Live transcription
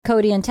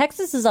Cody in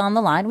Texas is on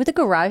the line with a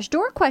garage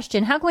door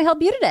question. How can we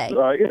help you today?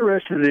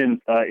 Interested in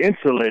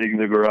insulating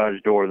the garage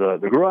door.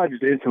 The garage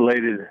is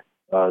insulated,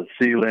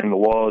 ceiling, the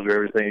walls,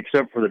 everything,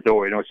 except for the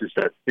door. It's just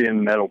that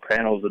thin metal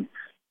panels.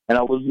 And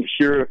I wasn't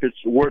sure if it's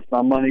worth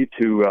my money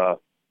to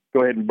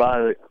go ahead and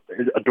buy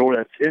a door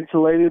that's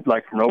insulated,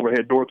 like from an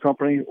overhead door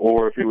company,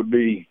 or if it would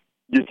be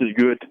just as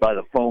good to buy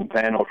the foam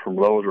panels from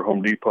Lowe's or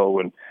Home Depot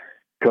and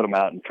cut them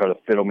out and try to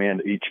fit them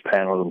into each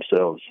panel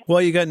themselves.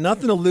 Well, you got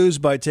nothing to lose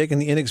by taking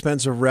the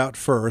inexpensive route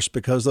first,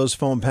 because those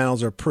foam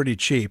panels are pretty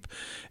cheap.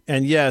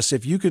 And yes,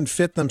 if you can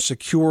fit them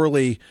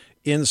securely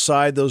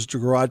inside those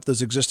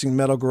existing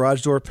metal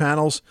garage door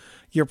panels,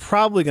 you're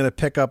probably going to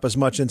pick up as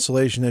much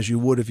insulation as you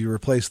would if you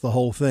replace the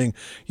whole thing.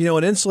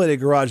 An insulated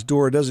garage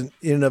door doesn't,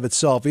 in and of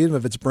itself, even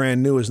if it's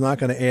brand new, is not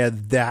going to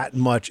add that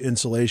much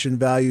insulation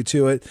value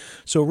to it.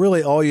 So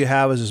really all you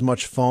have is as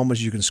much foam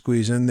as you can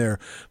squeeze in there.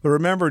 But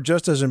remember,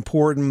 just as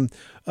important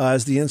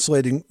as the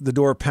insulating the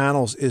door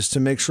panels is to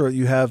make sure that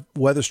you have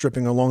weather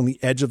stripping along the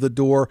edge of the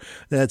door,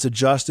 that it's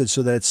adjusted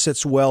so that it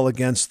sits well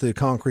against the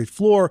concrete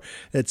floor,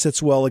 it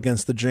sits well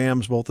against the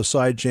jambs, both the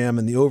side jamb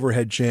and the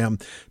overhead jamb,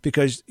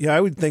 because I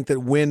would think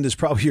that wind is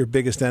probably your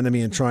biggest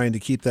enemy in trying to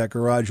keep that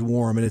garage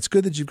warm. And it's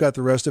good that you've got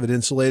the rest of it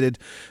insulated,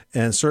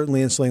 and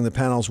certainly insulating the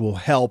panels will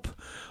help.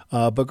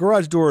 But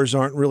garage doors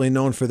aren't really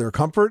known for their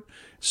comfort,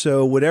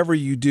 so whatever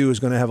you do is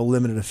going to have a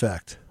limited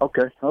effect.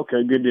 Okay,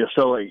 good deal.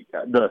 So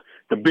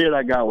the bid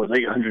I got was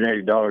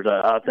 $880.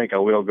 I think I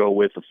will go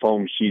with the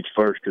foam sheets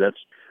first, because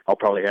I'll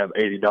probably have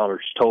 $80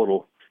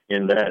 total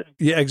in that.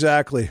 Yeah,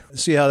 exactly.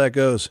 See how that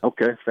goes.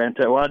 Okay,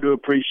 fantastic. Well, I do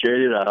appreciate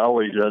it. I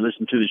always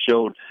listen to the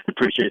show and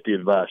appreciate the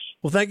advice.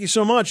 Well, thank you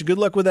so much. Good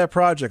luck with that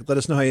project. Let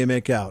us know how you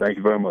make out. Thank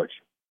you very much.